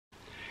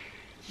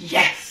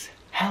Yes!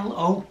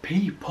 Hello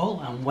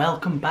people and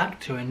welcome back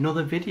to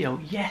another video.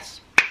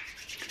 Yes!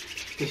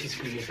 This is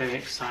going to be very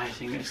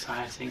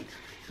exciting.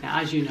 Now,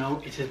 as you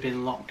know, it has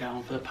been locked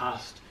down for the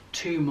past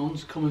 2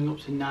 months, coming up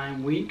to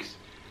 9 weeks,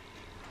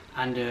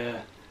 and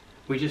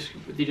they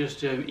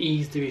just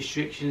eased the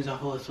restrictions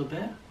off a little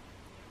bit.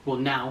 Well,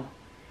 now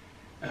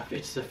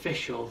it's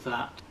official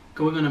that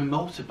going on a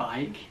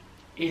motorbike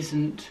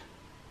isn't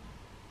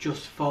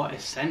just for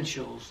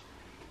essentials,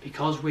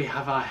 because we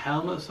have our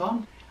helmets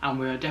on and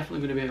we're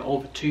definitely going to be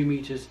over 2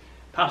 meters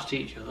past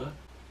each other.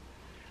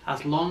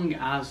 As long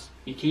as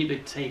you keep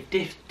a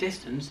safe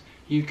distance,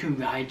 you can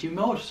ride your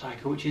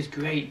motorcycle, which is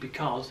great,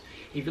 because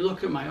if you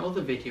look at my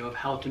other video of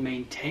how to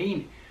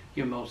maintain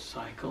your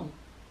motorcycle,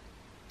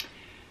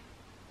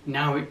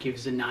 now it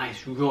gives a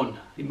nice run.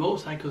 The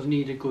motorcycles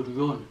need a good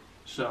run,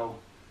 so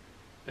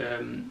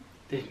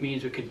this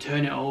means we can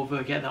turn it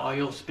over, get the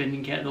oil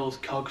spinning, get those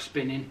cogs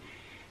spinning,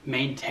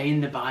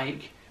 maintain the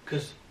bike,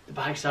 because the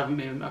bikes haven't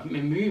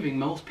been moving,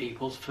 most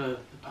people's, for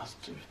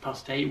the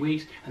past 8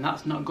 weeks, and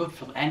that's not good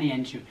for any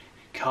engine,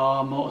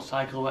 car,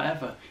 motorcycle,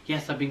 whatever.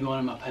 Yes, I've been going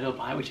on my pedal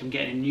bike, which I'm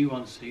getting a new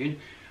one soon,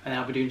 and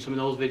I'll be doing some of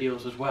those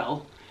videos as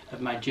well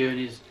of my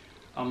journeys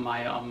on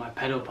my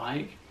pedal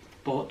bike.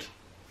 But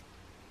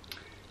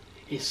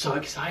it's so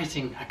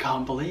exciting, I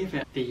can't believe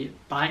it. The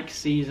bike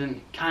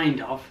season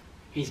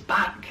is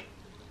back.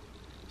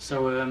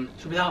 So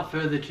without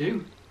further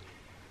ado,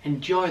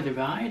 enjoy the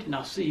ride, and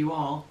I'll see you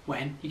all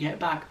when you get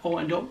back. Oh,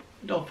 and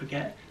don't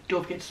forget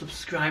to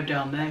subscribe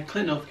down there,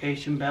 click the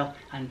notification bell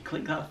and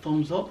click that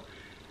thumbs up,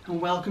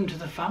 and welcome to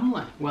the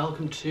family.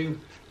 Welcome to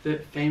the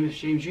Famous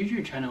James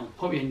YouTube channel.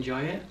 Hope you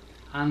enjoy it,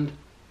 and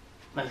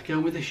let's go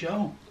with the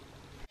show.